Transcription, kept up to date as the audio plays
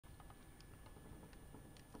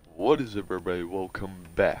What is up, everybody? Welcome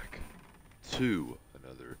back to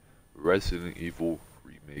another Resident Evil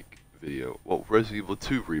Remake video. Well, Resident Evil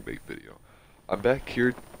 2 Remake video. I'm back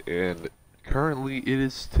here, and currently it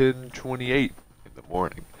is 10:28 in the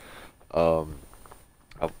morning. I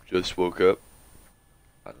just woke up.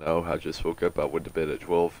 I know I just woke up. I went to bed at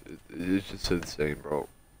 12. It's just insane, bro.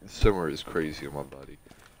 Summer is crazy in my body.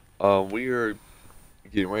 We are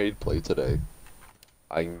getting ready to play today.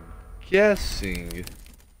 I'm guessing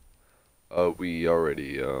we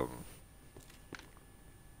already,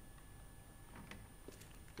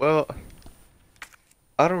 well,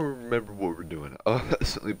 I don't remember what we're doing.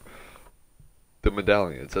 The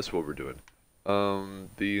medallions, that's what we're doing. Where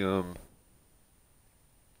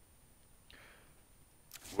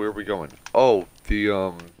are we going? Oh,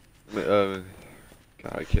 God,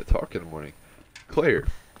 I can't talk in the morning. Claire,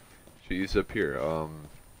 she's up here.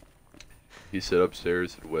 He said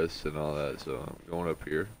upstairs to the west and all that, so I'm going up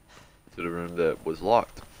here to the room that was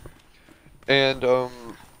locked. And,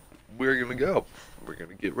 we're gonna go. We're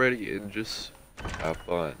gonna get ready and just have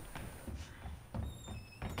fun.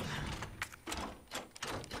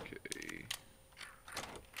 Okay.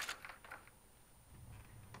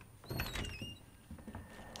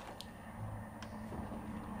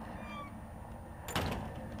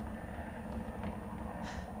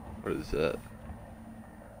 What is that?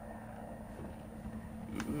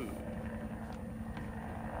 Ooh.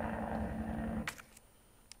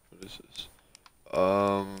 What is this?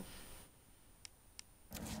 I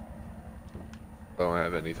don't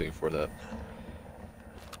have anything for that.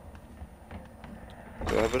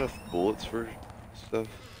 Do I have enough bullets for stuff?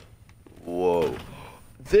 Whoa.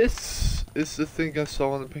 This is the thing I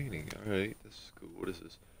saw in the painting. Alright, this is cool. What is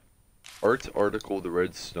this? Art's article, the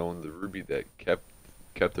red stone, the ruby that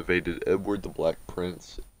captivated Edward the Black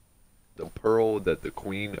Prince, the pearl that the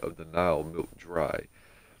Queen of the Nile milked dry,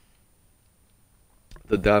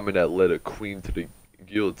 the diamond that led a queen to the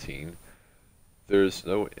guillotine. There is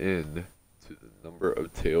no end to the number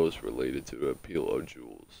of tales related to the appeal of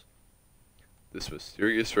jewels. This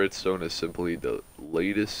mysterious red stone is simply the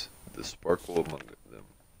latest, the sparkle among them.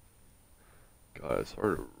 God, it's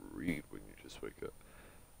hard to read when you just wake up.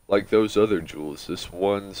 Like those other jewels, this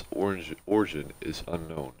one's origin is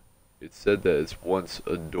unknown. It's said that it once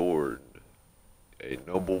adorned a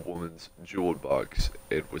noblewoman's jeweled box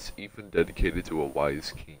and was even dedicated to a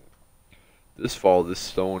wise king. This fall, this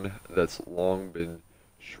stone that's long been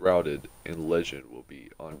shrouded in legend will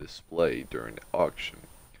be on display during the auction.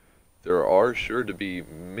 There are sure to be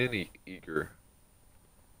many eager.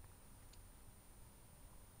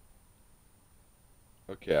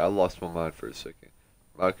 Okay, I lost my mind for a second.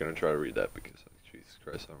 I'm not gonna try to read that because, Jesus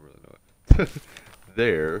Christ, I don't really know it.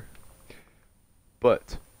 There,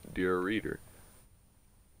 but, dear reader,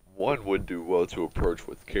 one would do well to approach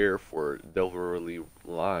with care, for devilry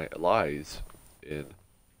lies in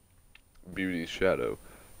beauty's shadow.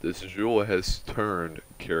 This jewel has turned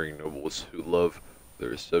caring nobles who love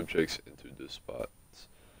their subjects into despots,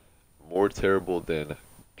 more terrible than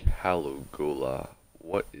Caligula.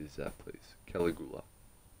 What is that place? Caligula.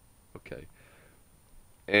 Okay.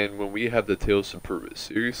 And when we have the tales to prove it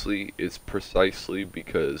seriously, it's precisely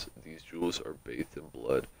because these jewels are bathed in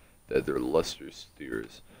blood that their luster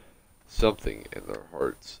steers something in their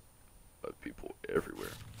hearts of people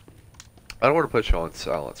everywhere. I don't want to put you on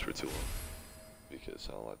silence for too long because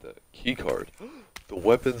I don't like that. Key card. The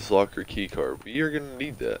weapons locker key card. We are gonna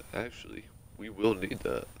need that. Actually, we will need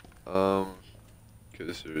that.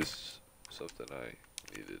 Because there's something I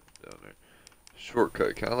needed down there.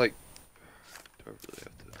 Shortcut. Kind of like. Do I really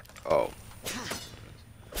have to? Oh.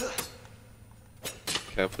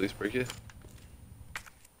 Can I please break it?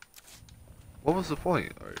 What was the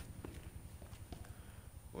point? Alright.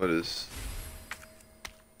 What is...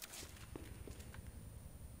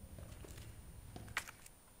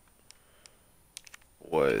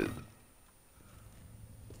 What?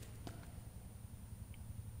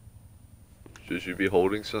 Should you be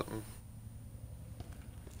holding something?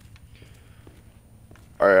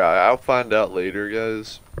 Alright, I'll find out later,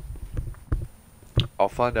 guys. I'll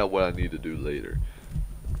find out what I need to do later.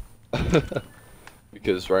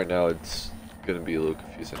 Because right now it's gonna be a little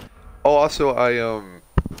confusing. Oh, also, I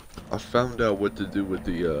found out what to do with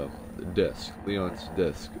the desk, Leon's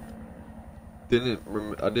desk. I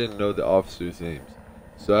didn't know the officers' names,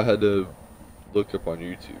 so I had to look up on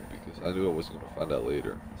YouTube because I knew I wasn't gonna find out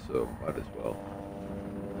later. So might as well.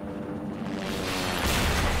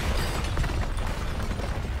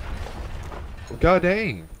 God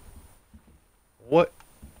dang! What?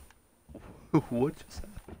 What just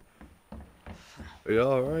happened? Are you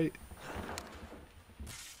all right?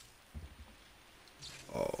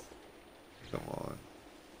 Oh.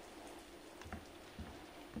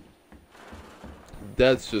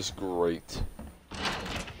 That's just great.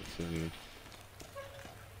 What's in here?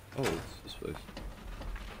 Oh, it's this place.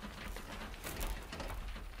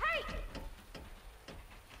 Hey!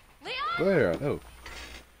 Leon! Claire, I know.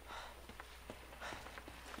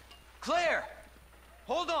 Claire!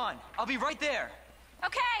 Hold on! I'll be right there!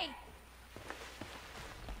 Okay!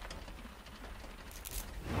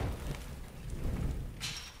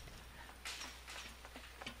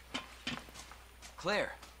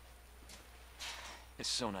 Claire! It's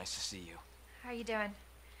so nice to see you. How are you doing?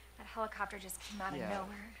 That helicopter just came out of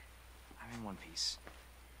nowhere. I'm in one piece.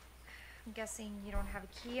 I'm guessing you don't have a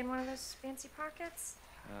key in one of those fancy pockets?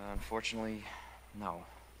 Unfortunately, no.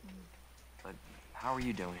 But how are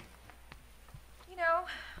you doing? You know,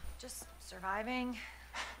 just surviving.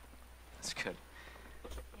 That's good.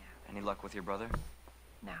 Yeah. Any luck with your brother?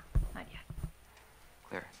 No, not yet.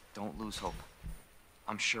 Claire, don't lose hope.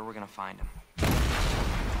 I'm sure we're gonna find him.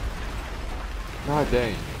 God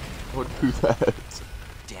dang. Don't do that.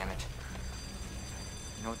 Damn it.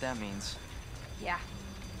 You know what that means? Yeah.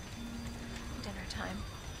 Dinner time.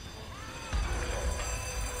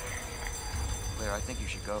 Claire, I think you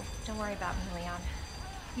should go. Don't worry about me, Leon.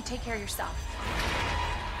 You take care of yourself.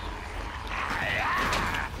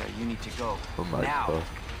 Claire, you need to go. Oh my now. God.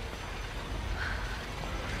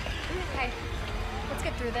 Okay, let's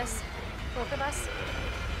get through this. Both of us.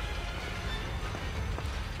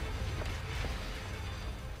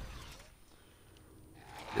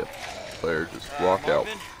 Yep. Claire, just walk out.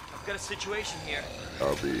 Marvin, I've got a situation here.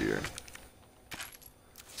 I'll be here.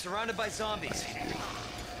 Surrounded by zombies.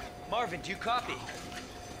 Marvin, do you copy?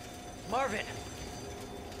 Marvin!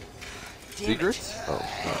 Damn Secrets? it. Oh,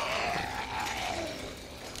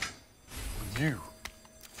 no. You.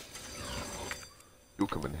 You'll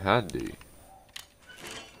come in handy.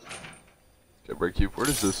 Okay, break you. Where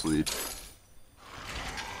does this lead?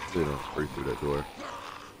 They don't break through that door.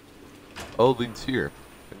 Oh, it leads here.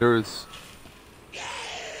 And there's...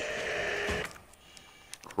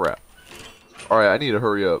 crap. Alright, I need to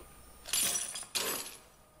hurry up.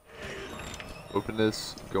 Open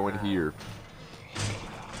this, go in here.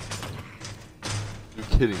 You're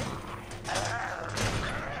kidding me.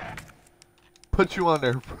 Put you on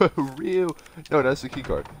there, bro. Real. No, that's the key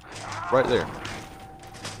card. Right there.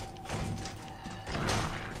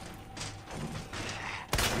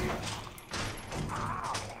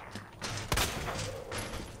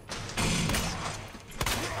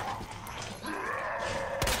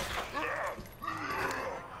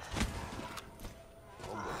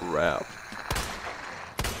 Crap.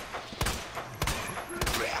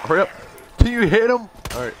 Hurry up. Can you hit him?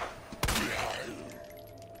 Alright.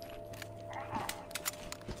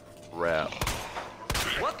 Crap.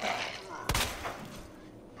 What the?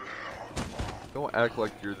 Don't act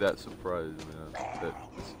like you're that surprised, man, that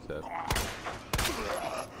this is happening.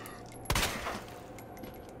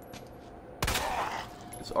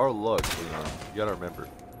 It's our luck, Leon. You gotta remember.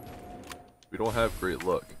 We don't have great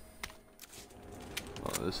luck.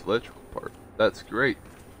 Oh, this electrical part. That's great.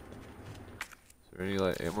 Is there any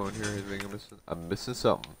like ammo in here? Anything I'm missing? I'm missing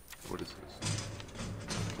something. What is this?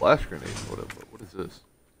 Flash grenade. What is this?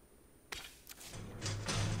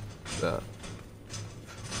 What's that?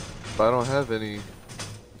 If I don't have any...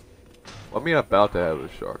 Well, I mean, I'm about to have a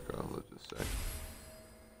shotgun, let's just say.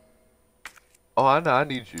 Oh, I know, I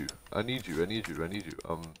need you. I need you. It's a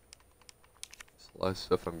lot of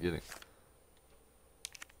stuff I'm getting.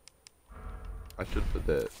 I should put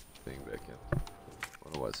that thing back in. I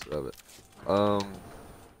don't know why I still have it.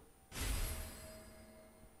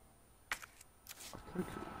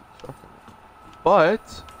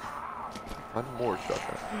 But I'm more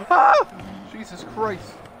shotgun. Ah! Jesus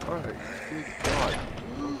Christ! Alright, good God.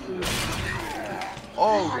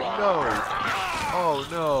 Oh no! Oh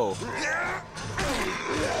no!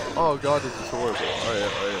 Oh God, this is horrible.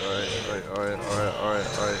 Alright.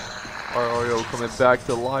 Ario coming back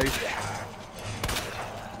to life.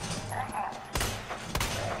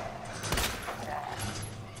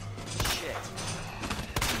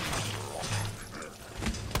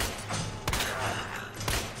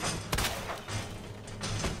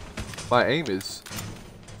 My aim is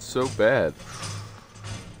so bad.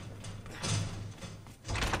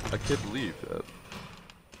 I can't believe that.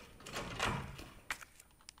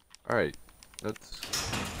 Alright, let's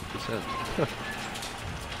get this in.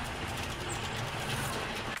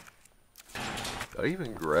 Did I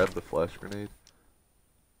even grab the flash grenade?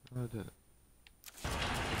 No, I didn't.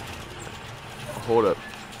 Hold up.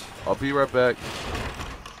 I'll be right back.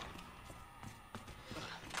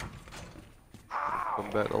 Come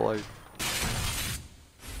back to life.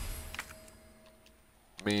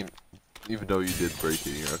 I mean, even though you did break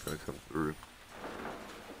it, you're not gonna come through.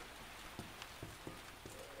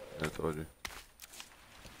 I told you.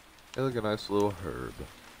 Hey, look, a nice little herb.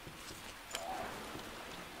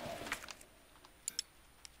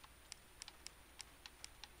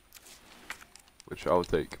 Which I'll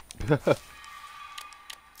take.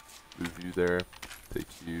 Move you there. Take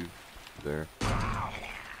you there.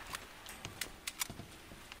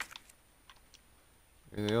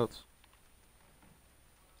 Anything else?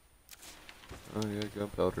 Oh yeah,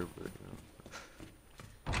 gunpowder, but you know.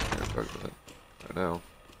 Can't talk about that right now.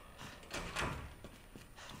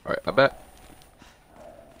 Alright, I'm back.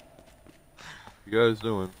 What you guys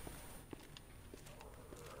doing?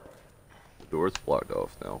 The door's blocked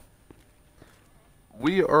off now.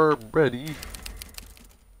 We are ready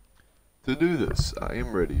to do this. I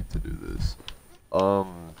am ready to do this.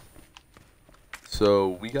 So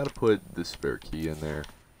we gotta put the spare key in there.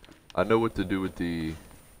 I know what to do with the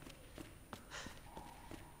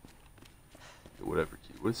whatever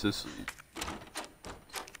key. What's this lead?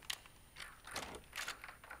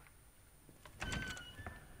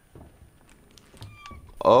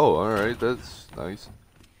 Oh, alright, that's nice.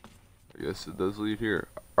 I guess it does lead here.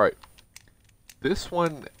 Alright. This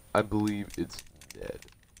one, I believe it's Ned. It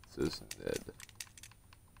says Ned.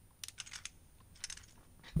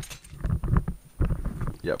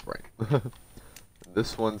 Yep, right.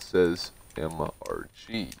 This one says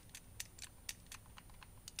MRG.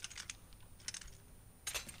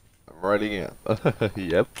 I'm right again.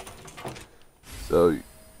 Yep. So,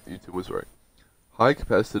 YouTube was right. High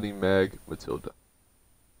capacity mag Matilda.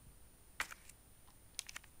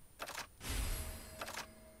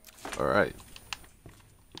 Alright.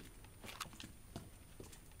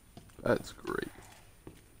 That's great.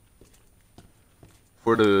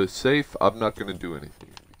 For the safe, I'm not going to do anything.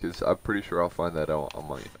 Because I'm pretty sure I'll find that out on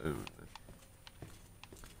my own.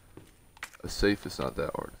 A safe is not that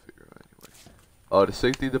hard to figure out anyway. The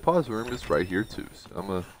safety deposit room is right here too. So I'm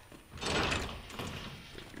going to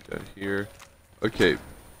take you down here. Okay.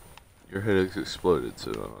 Your head has exploded, so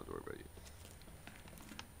I don't have to worry about you.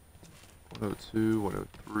 102,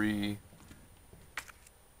 103.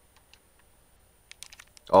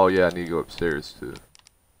 Oh yeah, I need to go upstairs too.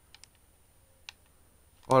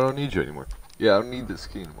 Oh, I don't need you anymore. Yeah, I don't need this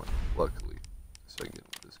key anymore, luckily. So I can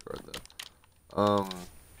discard that.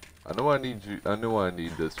 I know I need you. I know I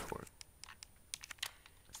need this for.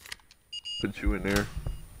 Put you in there.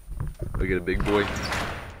 Look at a big boy.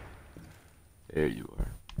 There you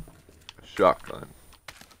are. A shotgun.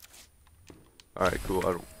 Alright, cool.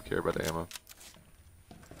 I don't care about the ammo.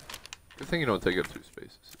 Good thing you don't take up 2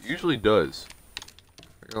 spaces. It usually does.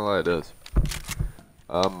 Not gonna lie, it does.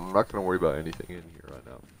 I'm not gonna worry about anything in here right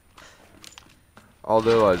now.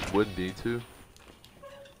 Although I would need to.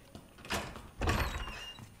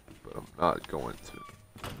 But I'm not going to.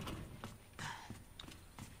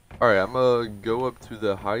 Alright, I'm gonna go up to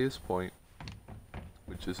the highest point.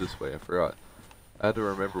 Which is this way, I forgot. I had to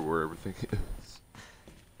remember where everything is.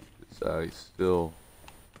 Because I still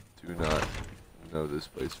do not know this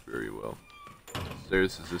place very well.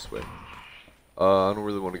 Stairs is this way. I don't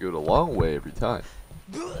really want to go the long way every time.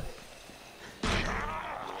 Oh,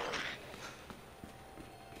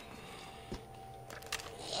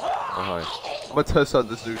 hi. I'm gonna test out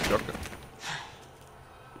this new shotgun.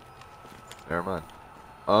 Never mind.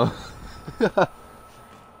 I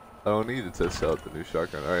don't need to test out the new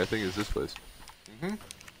shotgun. Alright, I think it's this place.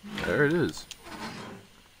 There it is.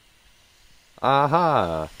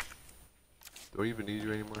 Aha! Do I even need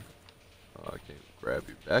you anymore? Oh, I can't grab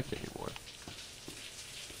you back anymore.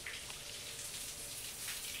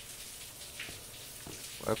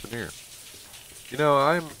 What happened here? You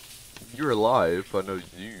know, you're alive. I know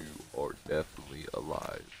you are definitely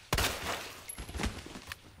alive.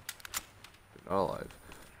 You're not alive.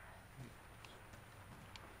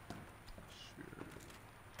 Sure.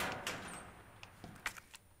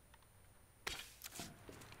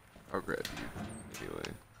 I'll grab you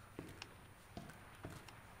anyway.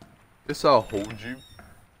 Guess I'll hold you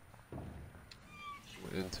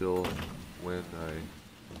until when I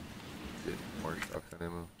get more shotgun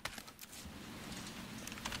ammo.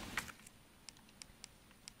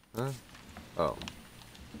 Huh? Oh.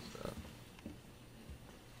 What's that?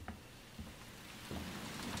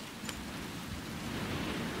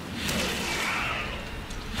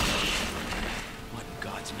 What in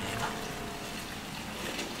God's name?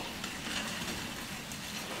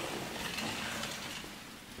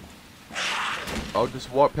 I'll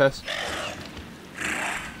just walk past.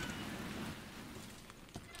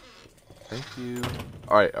 Thank you.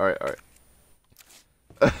 Alright, alright, alright.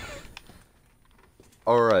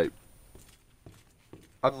 Alright.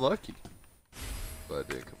 I'm lucky. But I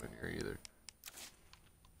didn't come in here either.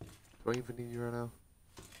 Do I even need you right now?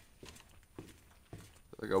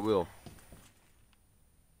 like I will.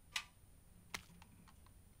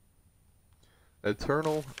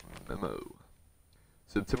 Eternal Memo.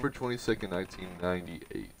 September 22nd,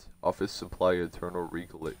 1998. Office Supply Eternal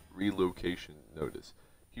Relocation Notice.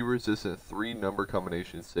 Key resistant 3 number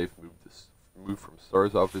combination safe moved from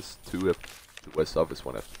Star's office 2F to West office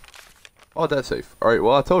 1F. Oh, that's safe. Alright,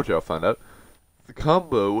 well I told you I'll find out. The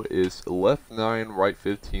combo is left 9, right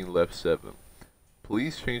 15, left 7.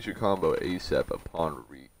 Please change your combo ASAP upon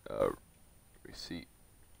receipt.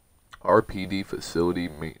 RPD Facility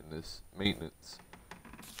Maintenance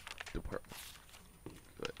Department.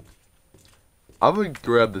 Good. I'm gonna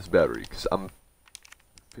grab this battery because I'm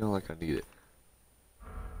feeling like I need it.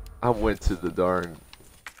 I went to the darn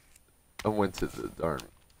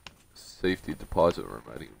safety deposit room.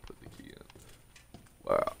 I didn't even put the key in.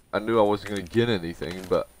 Wow. I knew I wasn't gonna get anything,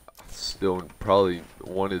 but I still probably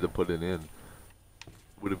wanted to put it in.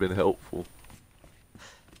 Would have been helpful.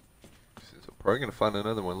 I'm probably gonna find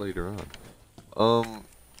another one later on.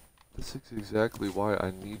 This is exactly why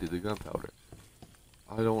I needed the gunpowder.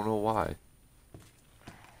 I don't know why.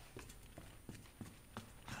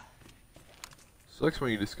 Sucks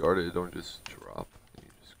when you discard it, don't just drop. You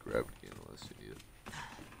just grab it again unless you need it.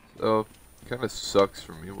 So, kinda sucks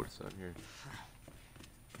for me. What's down here?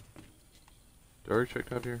 Did I already check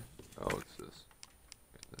down here? Oh, it's this.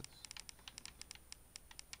 And this.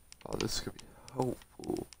 Oh, this could be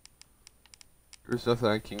helpful. There's nothing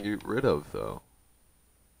I can get rid of, though.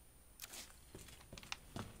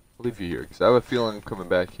 I'll leave you here, because I have a feeling I'm coming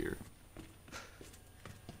back here.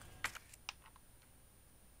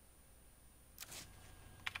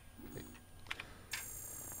 Okay.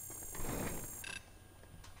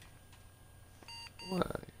 Why?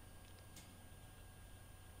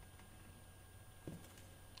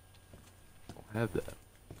 I don't have that.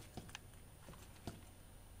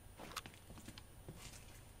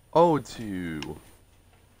 Oh, it's you.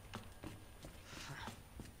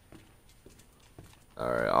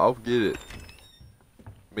 Alright, I'll get it.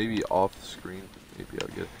 Maybe off the screen. Maybe I'll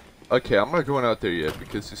get it. Okay, I'm not going out there yet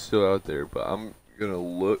because it's still out there, but I'm gonna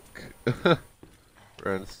look around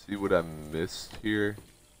and see what I missed here.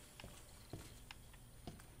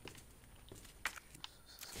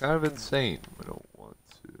 It's kind of insane. I don't want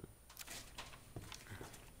to.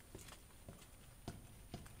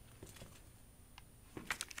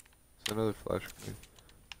 It's another flash grenade.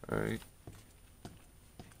 Alright.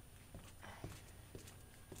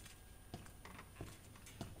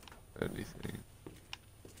 Anything.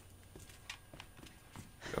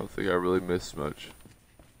 I don't think I really missed much.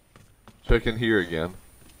 Check in here again.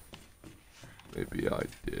 Maybe I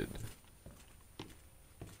did.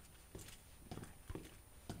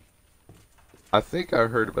 I think I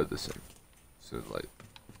heard about this thing. It's in like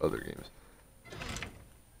other games.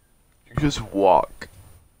 You just walk.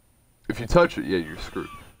 If you touch it, yeah, you're screwed.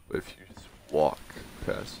 But if you just walk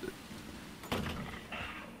past it.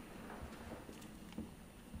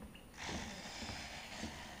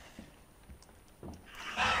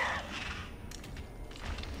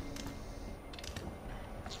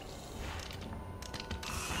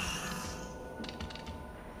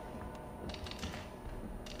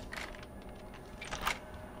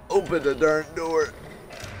 Open the darn door.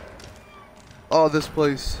 Oh, this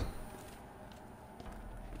place.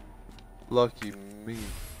 Lucky me.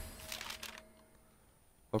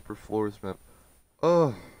 Upper floors map.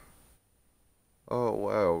 Oh. Oh,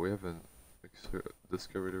 wow. We haven't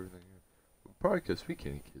discovered everything here. Probably because we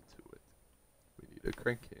can't get to it. We need a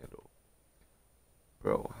crank handle.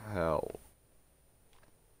 Bro, how?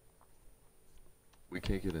 We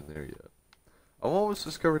can't get in there yet. I've almost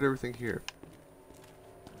discovered everything here.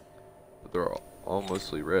 But they're all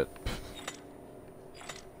mostly red.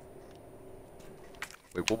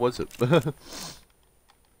 Wait, what was it?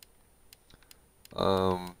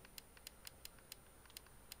 Oh,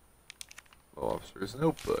 officer's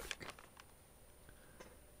notebook.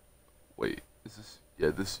 Wait, is this? Yeah,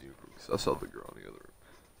 this is unicorn. I saw the girl in the other room.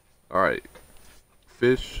 Alright.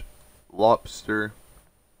 Fish, lobster.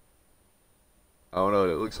 I don't know,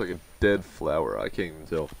 it looks like a dead flower. I can't even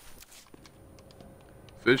tell.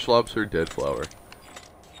 Fish, lobster, dead flower.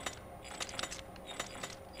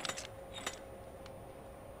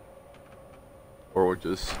 Or we're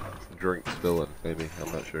just drink spilling, maybe.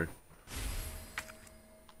 I'm not sure.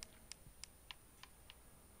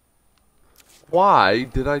 Why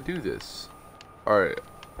did I do this? Alright,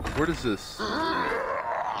 where does this...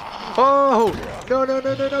 Oh! No, no,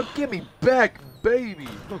 no, no, no! Get me back, baby!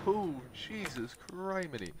 Oh, Jesus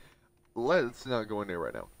Criminy. Let's not go in there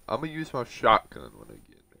right now. I'm gonna use my shotgun when I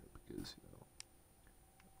get in there because, you know,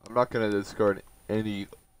 I'm not gonna discard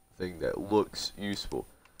anything that looks useful.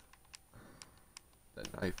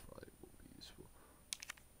 That knife probably will be useful.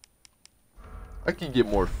 I can get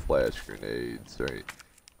more flash grenades, right?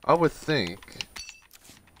 I would think.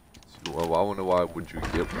 Well, I wonder why would you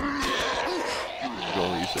get one? You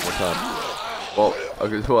only use it one time. Well,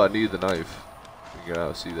 okay, so I need the knife. You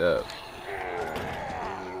gotta see that.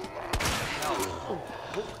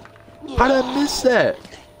 How did I miss that?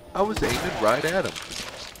 I was aiming right at him.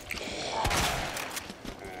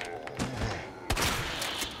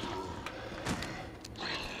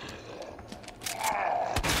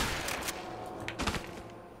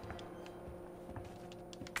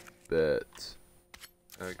 Bet.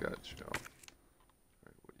 I got you. Alright,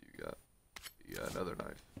 what do you got? You got another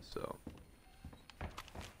knife, so.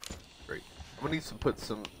 Great. I'm gonna need to put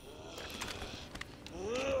some.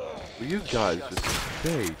 Will you guys just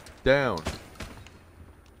stay down?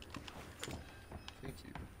 Thank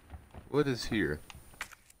you. What is here?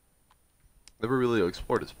 Never really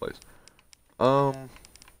explored this place. Do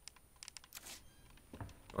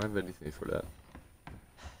I have anything for that?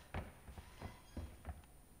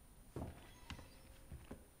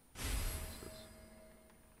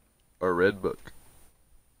 A red book.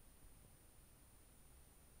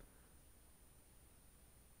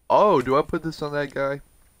 Oh, do I put this on that guy?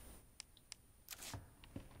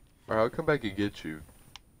 Alright, I'll come back and get you.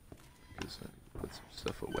 Guess I need to put some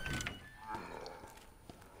stuff away.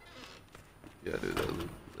 Yeah, dude,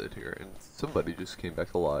 I lit here. And somebody just came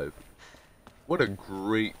back alive. What a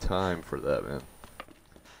great time for that, man.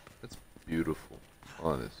 That's beautiful,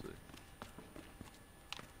 honestly.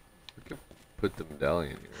 I can put the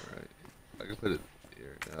medallion here, right? I can put it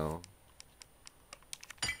here now.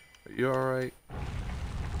 Are you alright?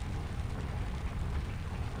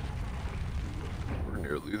 We're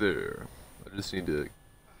nearly there. I just need to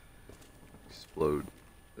explode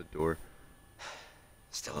the door.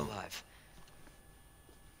 Still alive.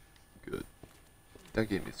 Good. That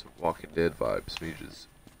gave me some Walking Dead vibes, me just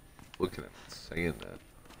looking at it saying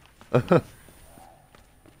that.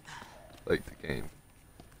 Like the game.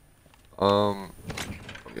 Oh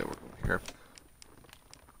yeah, we're going here.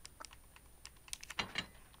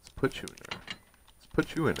 Let's put you in there. Let's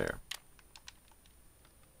put you in there.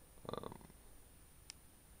 I'll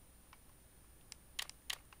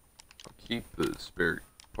keep the spare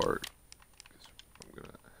part, because I'm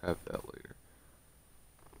gonna have that later.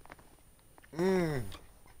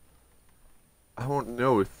 I don't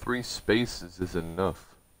know if 3 spaces is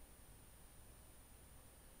enough.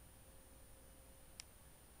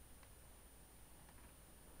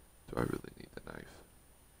 Do I really need the knife?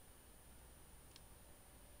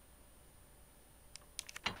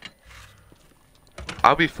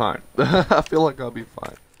 I'll be fine. I feel like I'll be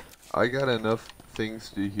fine. I got enough things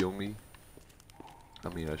to heal me. I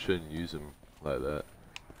mean, I shouldn't use them like that.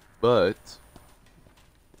 But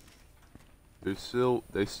they still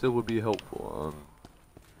would be helpful.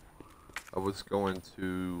 I was going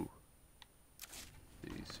to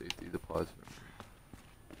the safety deposit.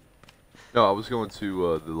 No, I was going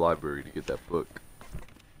to the library to get that book.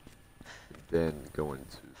 And then going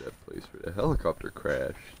to that place where the helicopter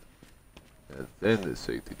crashed. And then the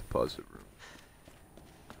safety deposit room.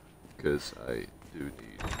 Because I do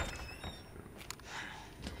need.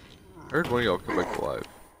 I heard one of y'all come back alive.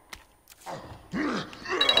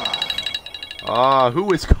 Ah,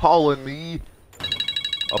 who is calling me?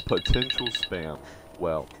 A potential spam.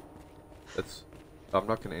 Well, that's. I'm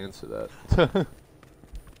not gonna answer that.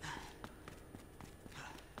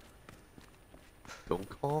 Don't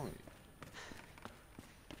call me.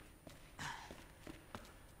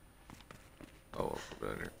 Oh, I'll put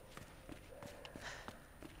that in here.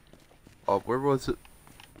 Oh, where was it?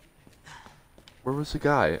 Where was the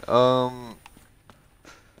guy? God,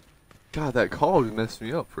 that call messed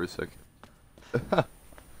me up for a second.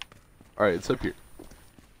 Alright, it's up here.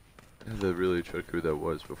 I had to really check who that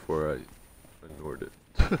was before I ignored it.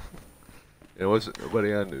 It wasn't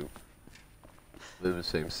nobody I knew. Live in the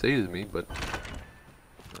same state as me, but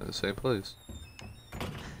not in the same place.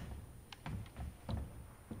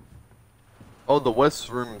 Oh, the west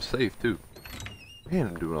room safe too. Man,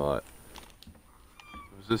 I'm doing a lot.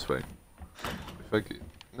 It was this way. If I could,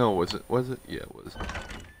 no, was it? Was it? Yeah, it was.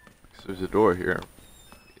 Because there's a door here.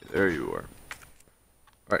 Yeah, there you are.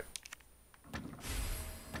 All right.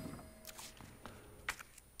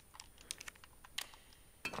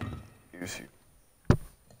 Use you.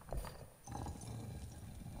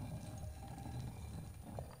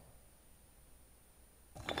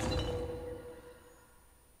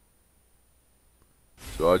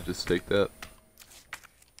 So I just take that.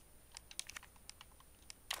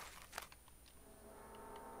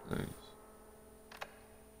 Nice.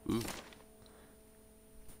 Ooh.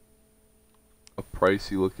 A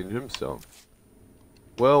pricey looking gemstone.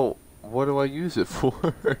 Well, what do I use it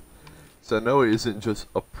for? So I know it isn't just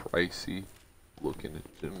a pricey looking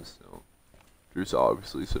gemstone. There's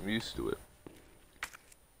obviously some use to it.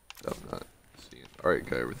 I'm not seeing. Alright,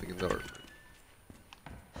 got everything in the armor.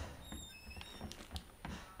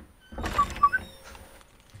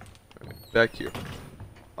 Alright, back here.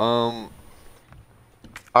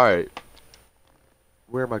 Alright.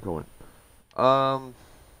 Where am I going?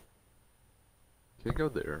 Can't go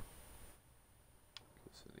there.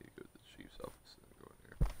 Guess I need to go to the chief's office and go in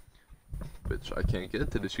here. Which I can't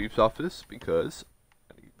get to the chief's office because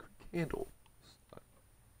I need a quick handle.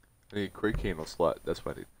 I need a quick handle slot. That's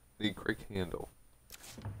what I need. I need a quick handle.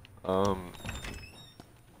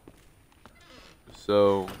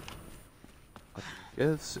 So I'm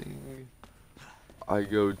guessing I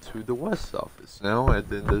go to the west office now and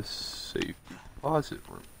then the safety deposit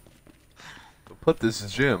room. I'll put this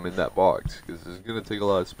gem in that box because it's gonna take a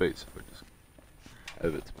lot of space if I just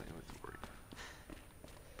have it to my inventory.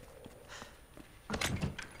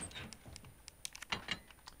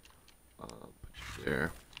 Put you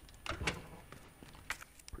there.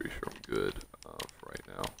 Pretty sure I'm good for right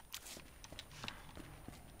now.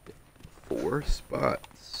 Yeah, 4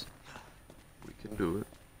 spots. We can do it.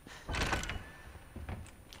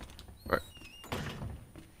 Alright.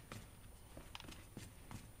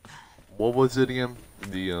 What was it again?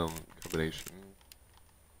 The combination.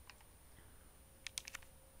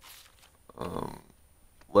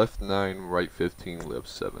 Left 9, right 15, left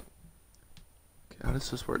 7. Okay, how does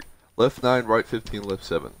this work? Left 9, right 15, left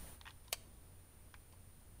 7.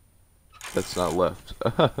 That's not left.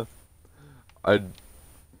 I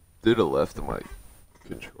did a left in my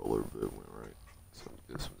controller, but it went right. So I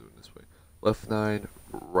guess I'm doing this way. Left 9,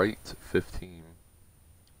 right 15,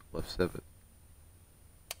 left 7.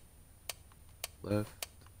 Left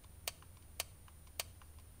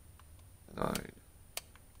 9,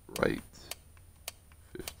 right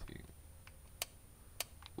 15,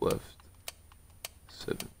 left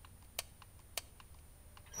 7.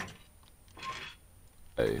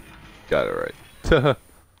 I got it right.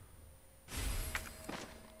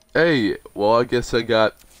 Hey, well I guess I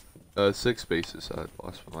got 6 spaces. I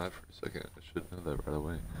lost my mind for a second. I should know that right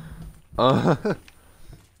away.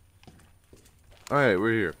 Alright,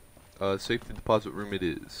 we're here. Safety deposit room it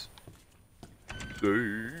is.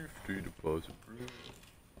 Safety deposit room.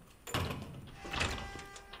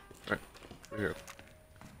 Alright, we're here.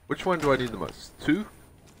 Which one do I need the most? 2?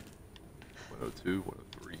 102,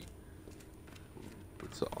 103.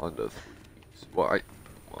 What's the on the 3s? Well,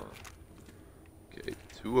 okay,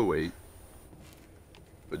 208.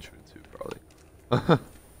 Put you in 2 probably.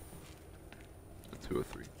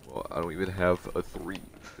 203. Well, I don't even have a 3.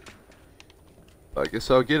 I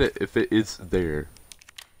guess I'll get it if it is there.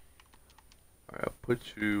 Alright, I'll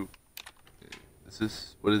put you. Is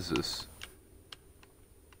this. What is this?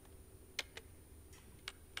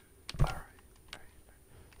 Alright.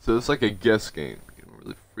 So it's like a guess game. I don't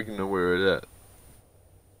really freaking know where it at.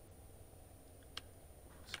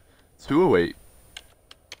 208.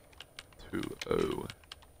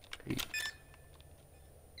 208.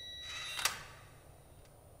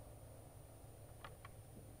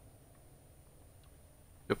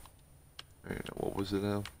 Yep. Alright, now what was it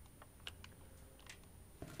now?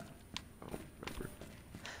 I don't remember.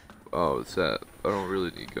 Oh, it's that. I don't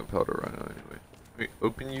really need gunpowder right now anyway. Wait,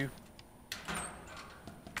 open you.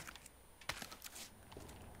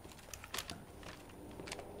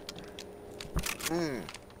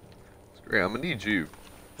 It's great. I'm gonna need you.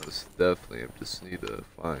 That's definitely. I just need to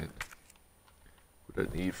find what I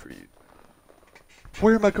need for you.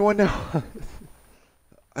 Where am I going now?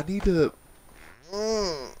 I need to.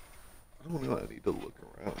 I don't know. I need to look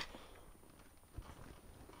around.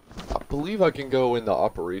 I believe I can go in the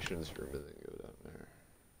operations room and then go down there.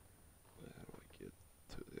 But how do I get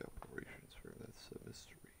to the operations room? That's a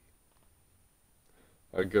mystery.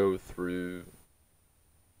 I go through.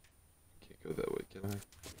 Can't go that way, can I?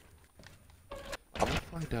 I'm gonna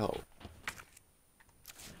find out.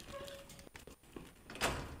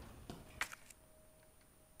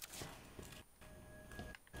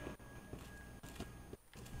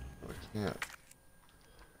 I can't.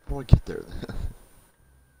 How do I get there then?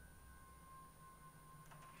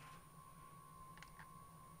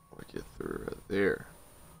 How do I get through right there?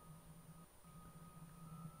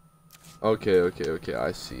 Okay.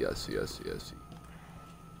 I see. It's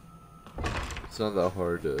not that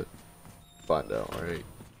hard to find out, right?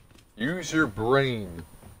 Use your brain.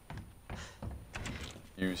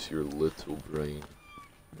 Use your little brain.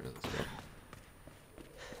 Here, let's go.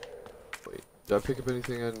 Wait, did I pick up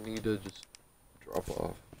anything I need to just drop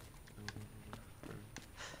off?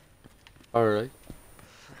 Alright.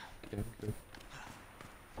 Okay, I'm good.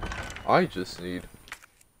 I just need...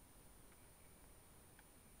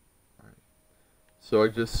 Alright. So I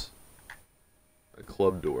just... A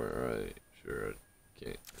club door, alright. Sure, I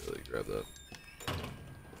can't really grab that.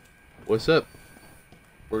 What's up?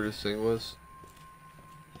 Where this thing was?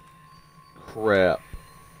 Crap.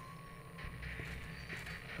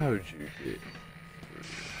 How'd you get...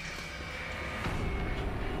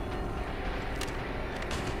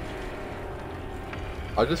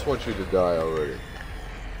 I just want you to die already.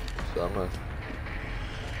 So I'm gonna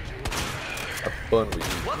have fun with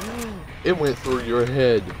you. It went through your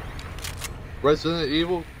head. Resident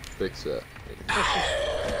Evil, fix that.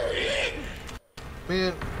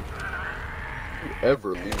 Man, you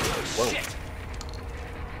ever leave me alone?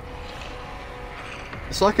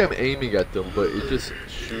 It's like I'm aiming at them, but it's just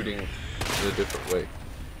shooting in a different way.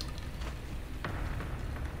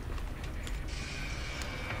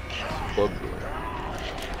 Club door.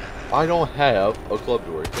 I don't have a club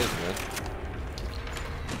door, man.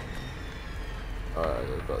 Alright, I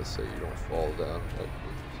was about to say you don't fall down.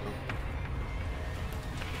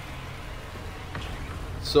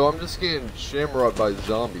 So I'm just getting shamrocked by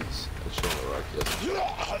zombies. Shamrock, yes.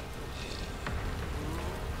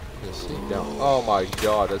 Yeah, stay down. Oh my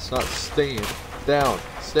god, that's not staying down.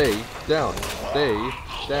 Stay down. Stay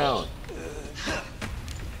down.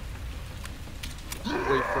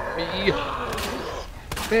 Wait for me.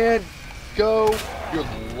 Man, go. You're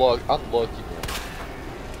lucky. I'm lucky, man.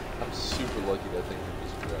 I'm super lucky that thing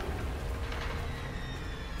just grabbed.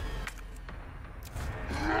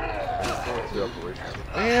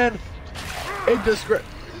 Man, it just grabbed.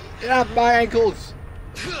 Yeah, my ankles.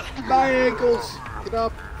 My ankles. Get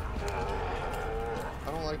up.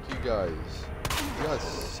 I don't like you guys. You guys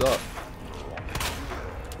suck.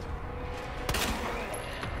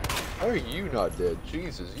 How are you not dead?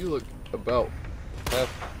 Jesus, you look about half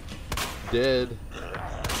dead,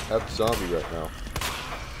 half zombie right now.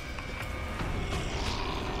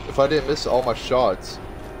 If I didn't miss all my shots.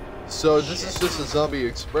 So this is just a zombie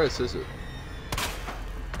express, is it?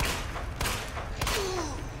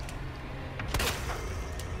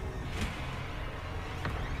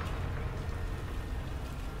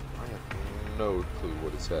 I have no clue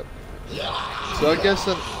what is happening. So I guess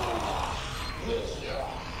I'm...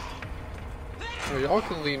 Oh, y'all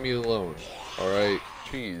can leave me alone. Alright,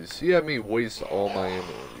 jeez. You had me waste all my ammo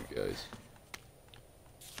on you guys.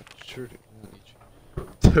 Sure do.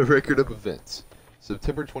 The record of events.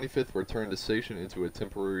 September 25th returned the station into a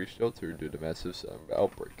temporary shelter due to massive zombie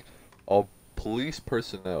outbreak. All police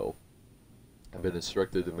personnel have been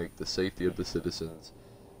instructed to make the safety of the citizens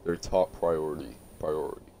their top priority,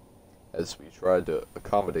 as we try to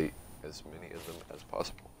accommodate as many of them as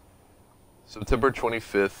possible. September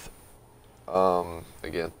 25th,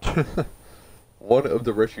 again, one of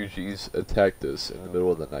the refugees attacked us in the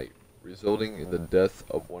middle of the night, resulting in the death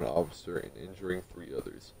of one officer and injuring 3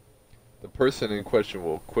 others. The person in question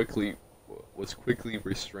was quickly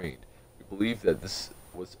restrained. We believe that this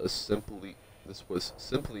was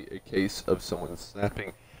simply a case of someone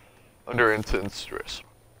snapping under intense stress.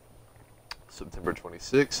 September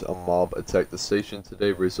 26th, a mob attacked the station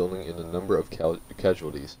today, resulting in a number of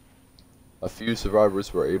casualties. A few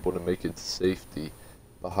survivors were able to make it to safety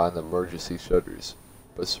behind the emergency shutters,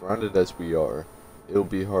 but surrounded as we are, it will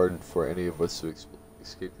be hard for any of us to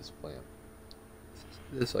escape this plan.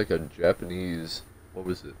 It's like a Japanese... What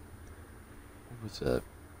was it? What was that?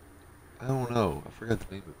 I don't know. I forgot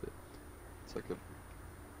the name of it. It's like a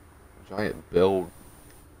giant bell...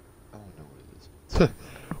 I don't know what it is.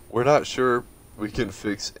 We're not sure we can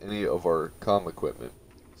fix any of our comm equipment,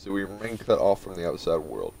 so we remain cut off from the outside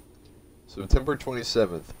world. September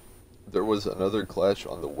 27th, there was another clash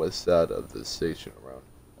on the west side of the station around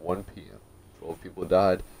 1 p.m. 12 people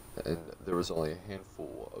died, and there was only a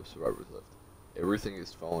handful of survivors left. Everything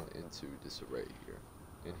is fallen into disarray here.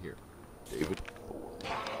 In here. David Ford.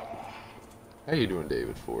 How you doing,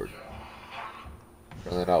 David Ford?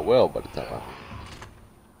 Apparently not well by the time I'm here.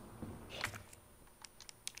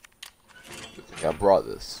 Good thing I brought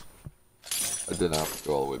this. I didn't have to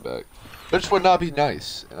go all the way back. Which would not be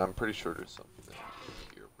nice, and I'm pretty sure there's something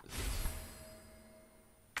here. What is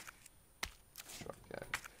this? Truck guy.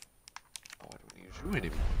 Oh, I don't use you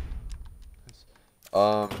anymore. Nice.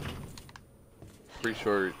 Pretty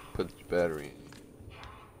sure it put the battery in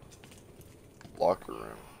locker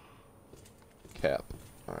room. Cap.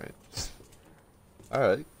 Alright.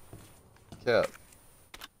 Alright. Cap.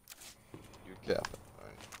 You cap it.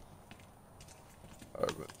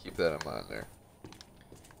 Alright, but keep that in mind there.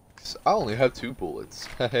 I only have 2 bullets.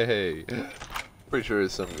 Hey. Pretty sure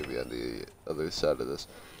there's something gonna be on the other side of this.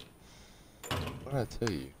 What did I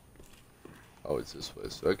tell you? Oh, it's this way.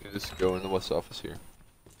 So I can just go in the west office here.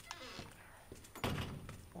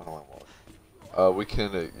 Why don't I walk? We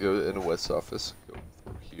can go in the west office. Go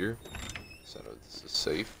through here. So I know this is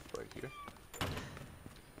safe right here.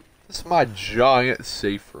 This is my giant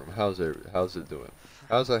safe room. How's it doing?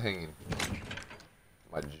 How's that hanging?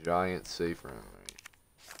 My giant safe room.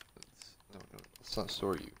 No, let's not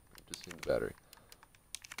store you. I just need the battery.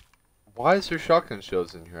 Why is there shotgun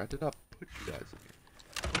shells in here? I did not put you guys in here.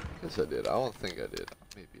 Yes, I did. I don't think I did.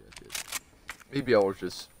 Maybe I did. Maybe I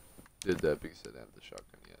just did that because I didn't have the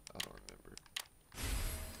shotgun yet. I don't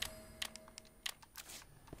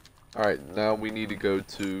remember. Alright, now we need to go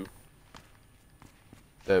to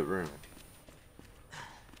that room.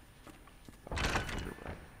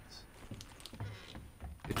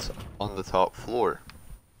 It's on the top floor.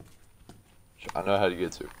 I know how to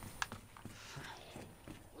get to.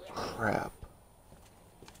 Crap.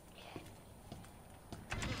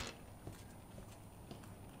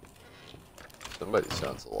 Somebody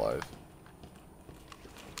sounds alive.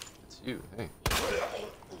 It's you, hey.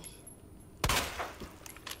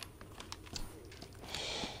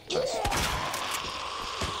 Nice.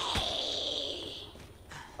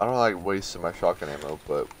 I don't like wasting my shotgun ammo,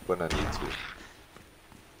 but when I need to.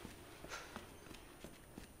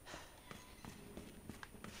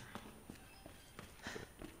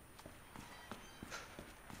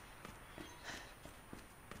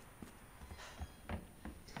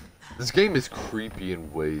 This game is creepy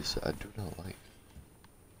in ways I do not like.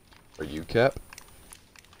 Are you Cap?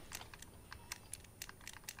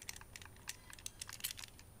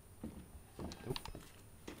 Nope.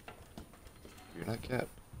 You're not Cap.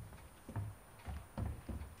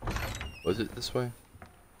 Was it this way?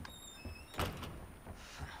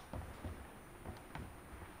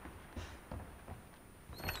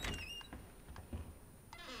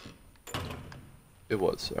 It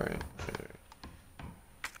was, alright.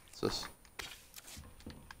 What's this?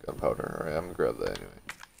 Gunpowder, alright, I'm gonna grab that anyway.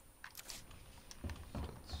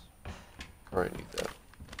 Alright, need that.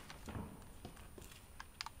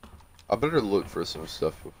 I better look for some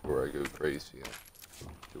stuff before I go crazy and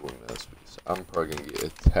doing this because I'm probably gonna get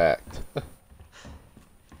attacked. I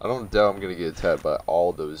don't doubt I'm gonna get attacked by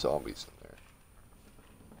all those zombies in there.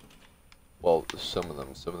 Well, some of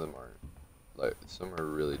them aren't. Like, some are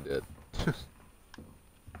really dead.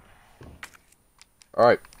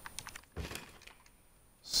 Alright.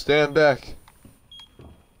 Stand back.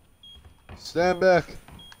 Stand back.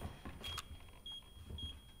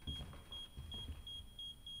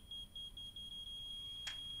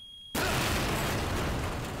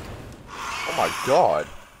 Oh my god.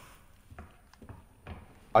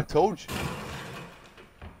 I told you.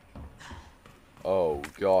 Oh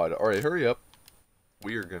god. Alright, hurry up.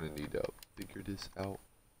 We are gonna need to figure this out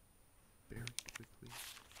very quickly.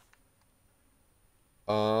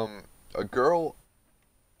 A girl,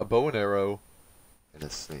 a bow and arrow, and a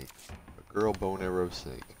snake. A girl, bow and arrow,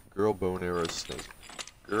 snake. Girl, bow and arrow, snake.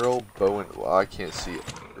 Girl, bow and... Well, I can't see it.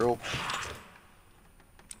 Girl...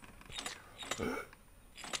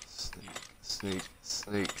 Snake,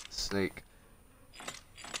 snake, snake.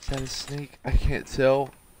 Is that a snake? I can't tell.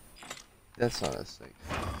 That's not a snake.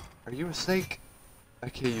 Are you a snake?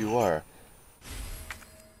 Okay, you are.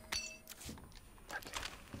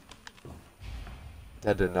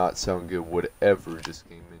 That did not sound good, whatever just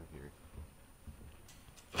came in here.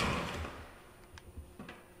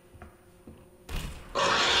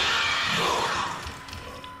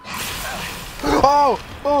 Oh!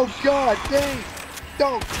 Oh god, dang!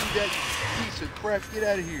 Don't do that, you piece of crap, get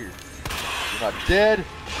out of here. You're not dead?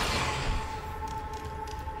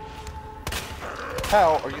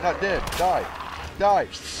 How are you not dead? Die! Die!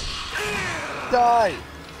 Die!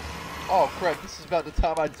 Oh crap, this is about the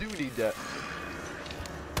time I do need that.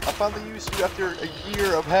 I finally used you after a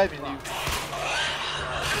year of having you.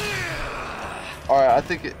 Alright, I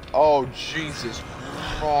think it... Oh, Jesus.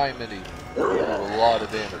 Criminy. A lot of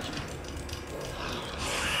damage.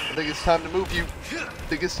 I think it's time to move you. I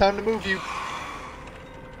think it's time to move you.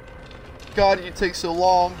 God, you take so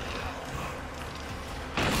long.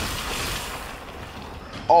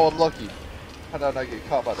 Oh, I'm lucky. How did I not get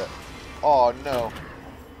caught by that? Oh, no.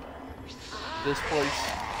 This place.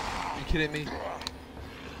 Are you kidding me?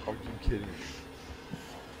 Are you kidding me?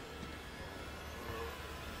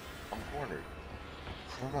 I'm cornered.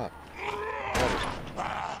 Why not?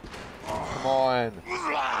 Come on.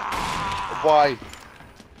 Why?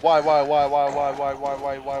 Why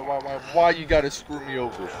you gotta screw me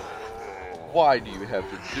over? Why do you have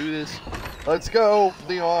to do this? Let's go,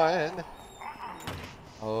 Leon.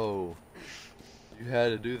 Oh. You had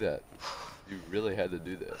to do that. You really had to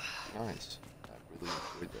do that. Nice. really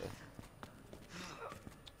enjoyed that.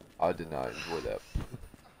 I did not enjoy that.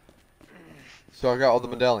 So I got all the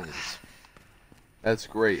medallions. That's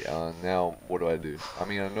great. Now what do I do? I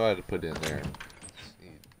mean, I know how to put it in there. Just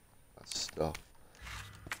need my stuff.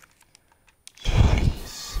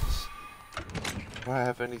 Jesus. Do I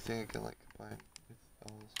have anything I can like combine with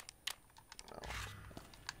those?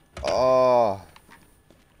 No. Oh.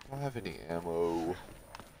 I don't have any ammo.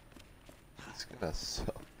 It's gonna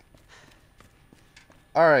suck.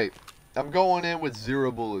 Alright. I'm going in with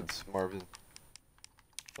 0 bullets, Marvin.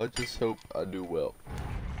 Let's just hope I do well.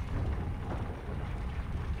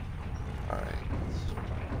 Alright.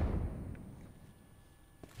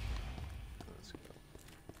 Let's go.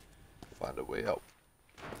 Find a way out.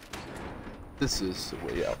 This is the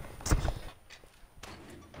way out.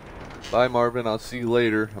 Bye, Marvin. I'll see you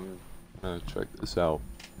later. I'm gonna check this out.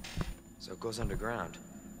 So it goes underground.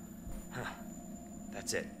 Huh.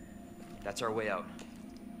 That's it. That's our way out.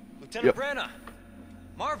 Lieutenant Branagh!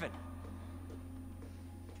 Marvin!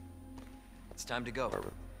 It's time to go.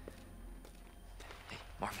 Marvin. Hey,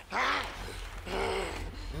 Marvin.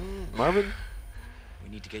 Marvin? We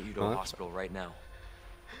need to get you to a hospital right now.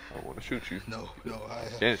 I want to shoot you. No, I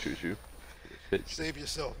can't shoot you. Save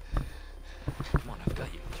yourself. Come on, I've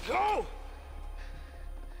got you. Go!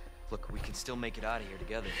 Look, we can still make it out of here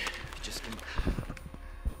together. Just can...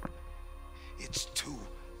 It's too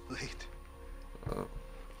late. Uh,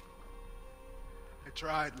 I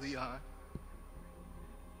tried, Leon.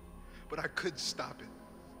 But I couldn't stop it.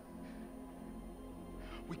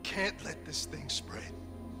 We can't let this thing spread.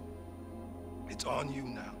 It's on you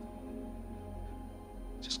now.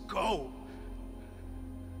 Just go.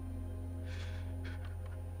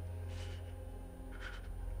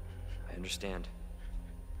 I understand.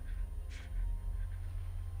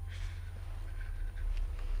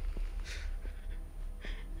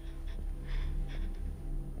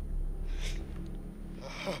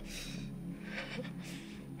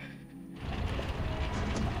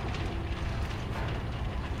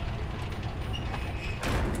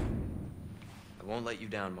 I won't let you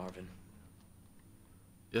down, Marvin.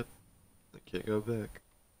 Yep. I can't go back.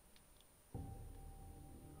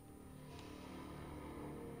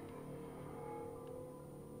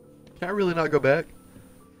 Can I really not go back?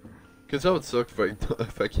 Cause that would suck if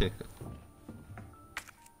I can't.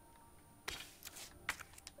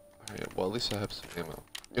 Alright, well at least I have some ammo.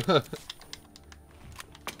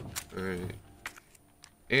 Alright.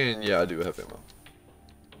 And yeah, I do have ammo.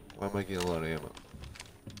 Why am I getting a lot of ammo?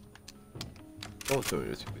 Don't tell me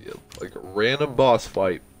it's gonna be like a random boss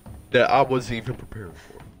fight that I wasn't even prepared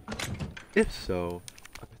for. If so,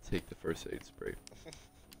 I'm gonna take the first aid spray.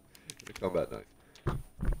 The combat knife.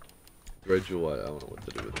 Red jewel, I don't know what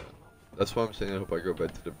to do with that. That's why I'm saying I hope I go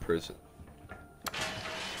back to the prison.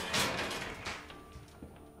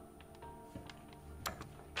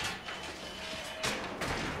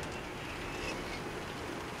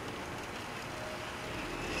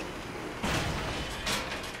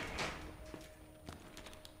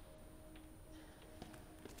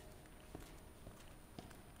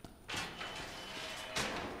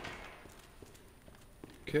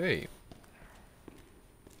 Okay.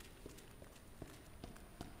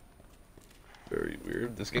 Very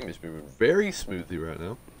weird. This game is moving very smoothly right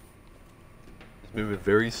now. It's moving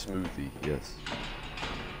very smoothly, yes.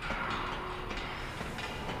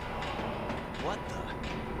 What the?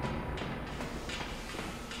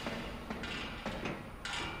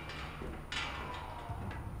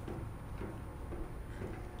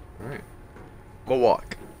 Alright. I'm gonna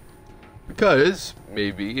walk. Because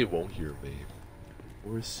maybe it won't hear me.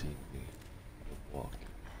 Or see me walking.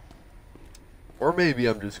 Or maybe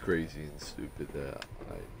I'm just crazy and stupid that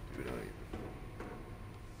I do not even.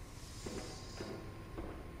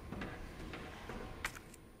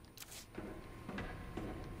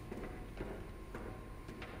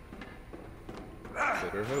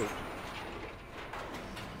 Better hope.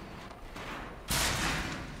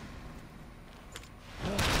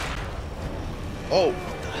 Oh!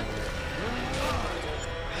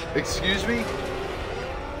 Excuse me?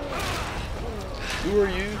 Who are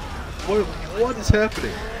you? What is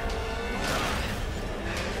happening?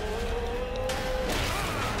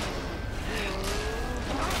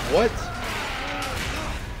 What?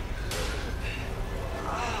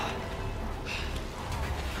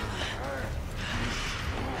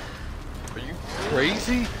 Are you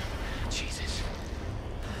crazy? Jesus.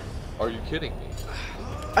 Are you kidding me?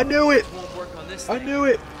 I knew it! Won't work on this I thing. knew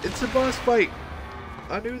it! It's a boss fight!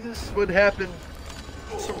 I knew this would happen.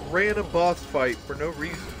 Some random boss fight for no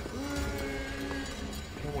reason.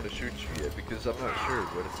 I don't want to shoot you yet because I'm not sure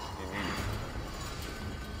what you need.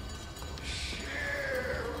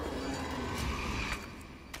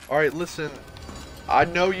 Alright, listen. I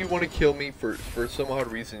know you want to kill me for some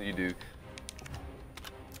odd reason you do.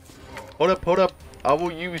 Hold up, hold up. I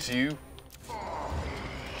will use you.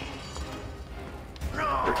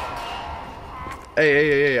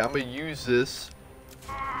 Hey, I'm gonna use this.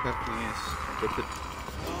 Can I please with it?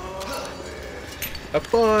 Have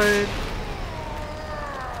fun!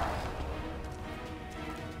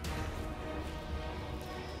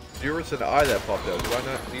 There was an eye that popped out. Do I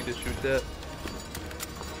not need to shoot that?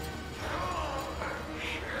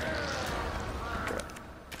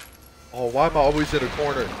 Oh, why am I always in a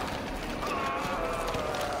corner?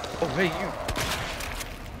 Oh, hey, you.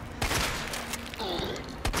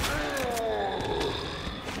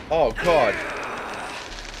 Oh, God.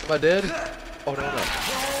 Am I dead? Oh, no, no.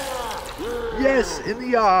 Yes, in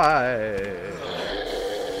the eye.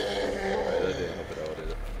 Alright, that didn't help it out, did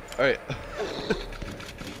it? Alright.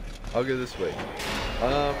 I'll go this way.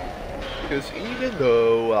 Because even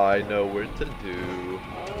though I know what to do,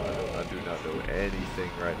 I do not know anything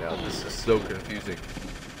right now. This is so confusing.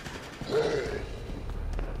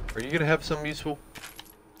 Are you gonna have something useful?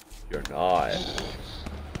 You're not.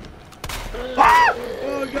 Ah!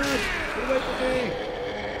 Oh God! Get away from me!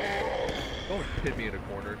 Don't pin me in a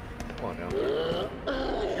corner. Come on now.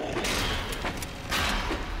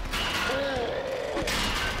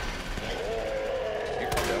 You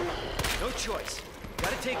come down. No choice.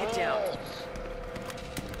 Gotta take it down.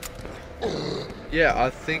 Yeah, I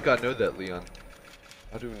think I know that, Leon.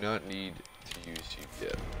 I do not need to use you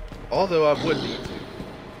yet. Although I would need to.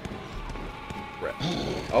 Crap.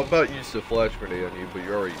 I was about to use the flash grenade on you, but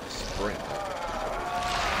you're already sprinting.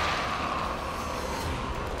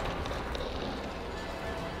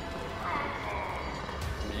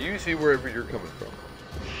 Use you wherever you're coming from.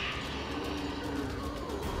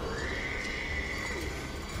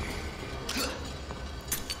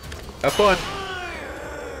 Have fun.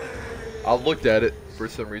 I looked at it for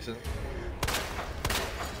some reason.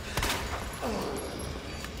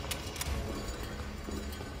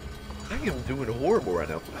 I am doing horrible right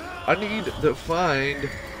now. I need to find...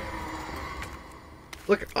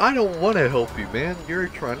 Look, I don't want to help you, man. You're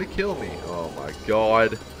trying to kill me. Oh my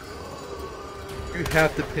God. You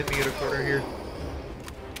have to pin me in a corner here.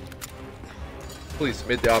 Please,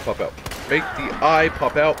 make the eye pop out. Make the eye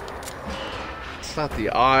pop out. It's not the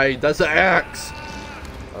eye, that's the axe.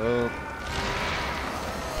 Wait,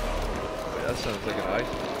 that sounds like an eye.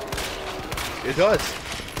 It does.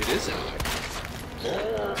 It is an eye.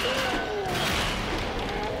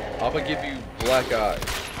 I'm gonna give you black eye.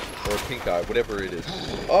 Or pink eye, whatever it is.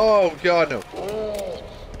 Oh God, no.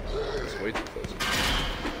 That's way too close.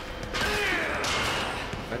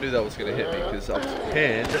 I knew that was gonna hit me because I was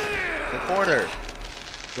pinned in the corner.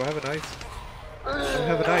 Do I have a knife? I don't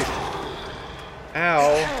have a knife.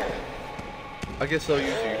 Ow. I guess I'll use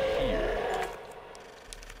you here.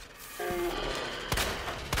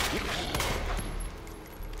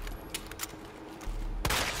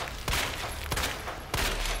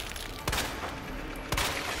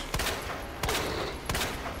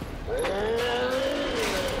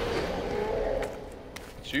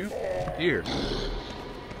 You? Here.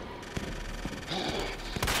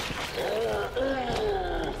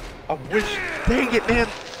 I wish. Dang it, man.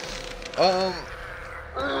 Ow.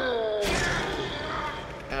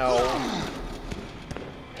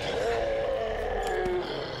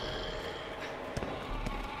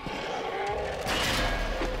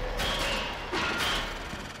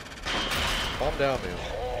 Calm down, man.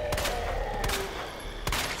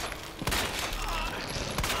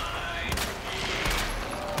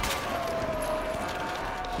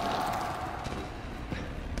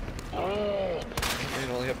 I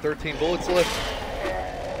only have 13 bullets left.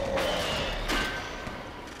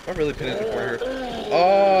 I'm really pinning the corner here.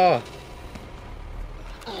 Ah!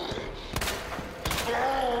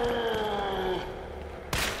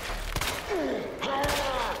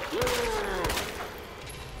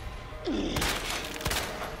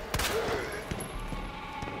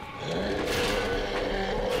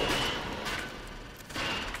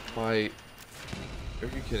 My... Are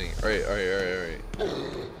you kidding? Alright.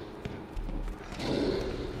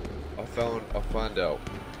 I'll find out.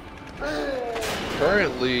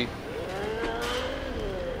 Currently,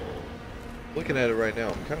 looking at it right now,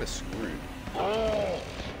 I'm kind of screwed.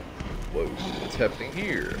 Whoa, what's happening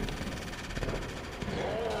here?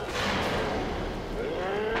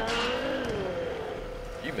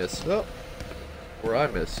 You messed up. Or I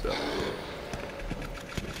messed up.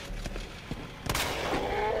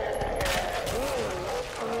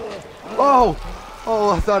 Oh!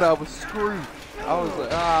 Oh, I thought I was screwed. I was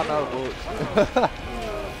like, ah, no bullets.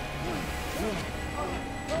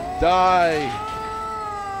 Die!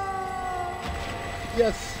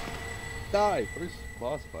 Yes! Die! First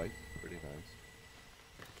boss fight. Pretty nice.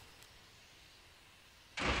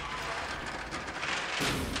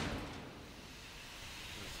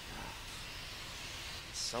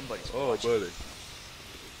 Somebody's Oh, watching. buddy.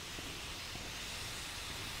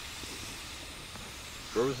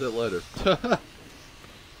 Where was that letter?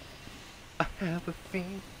 I have a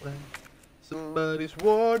feeling somebody's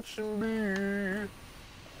watching me. Okay,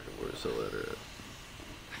 where's the letter at?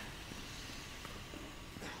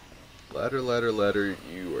 Ladder,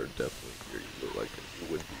 you are definitely here. You look like you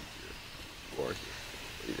would be here. You are here.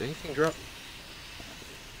 Wait, anything drop?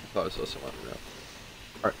 I thought I saw some on the map.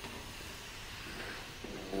 Alright.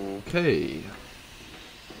 Okay.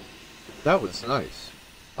 That was nice.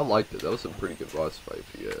 I liked it. That was a pretty good boss fight,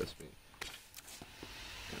 if you ask me.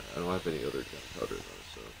 I don't have any other gunpowder though,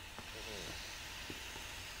 so.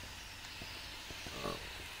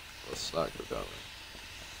 Let's not go down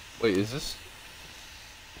there. Wait, is this?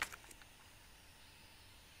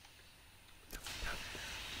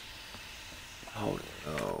 Oh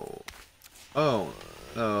no. Oh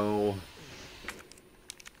no.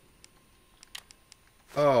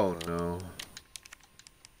 Oh no.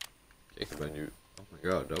 Can't combine you. Oh my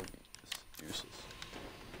god, that would be just useless.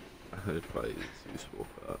 It probably is useful,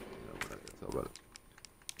 but you know, we're not gonna talk about it.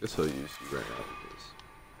 Guess I'll use you right now because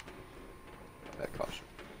that caution.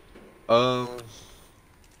 What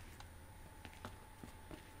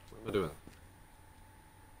am I doing?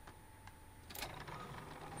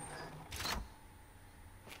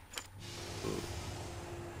 Ooh.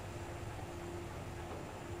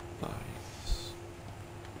 Nice.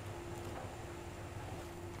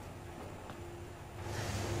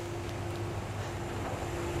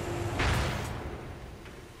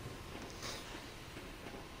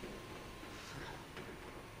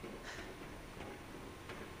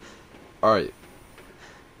 Alright.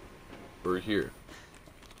 We're here.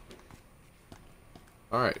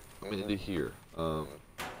 Alright, I'm into here.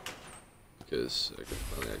 Because I can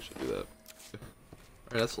finally actually do that.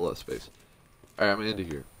 Alright, that's a lot of space. Alright, I'm into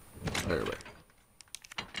here. Alright, everybody.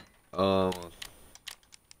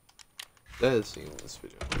 That is the end of this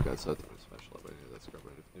video. If you guys thought that was special, I that's great.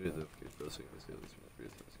 If you did, notification bell so you can see this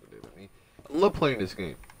video every single day by me. I love playing this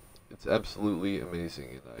game. It's absolutely amazing,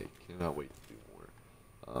 and I cannot wait to do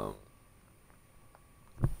more.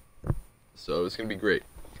 So it's gonna be great.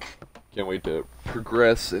 Can't wait to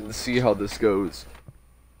progress and see how this goes.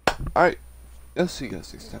 Alright, I'll see you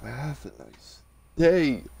guys next time. Have a nice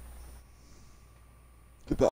day.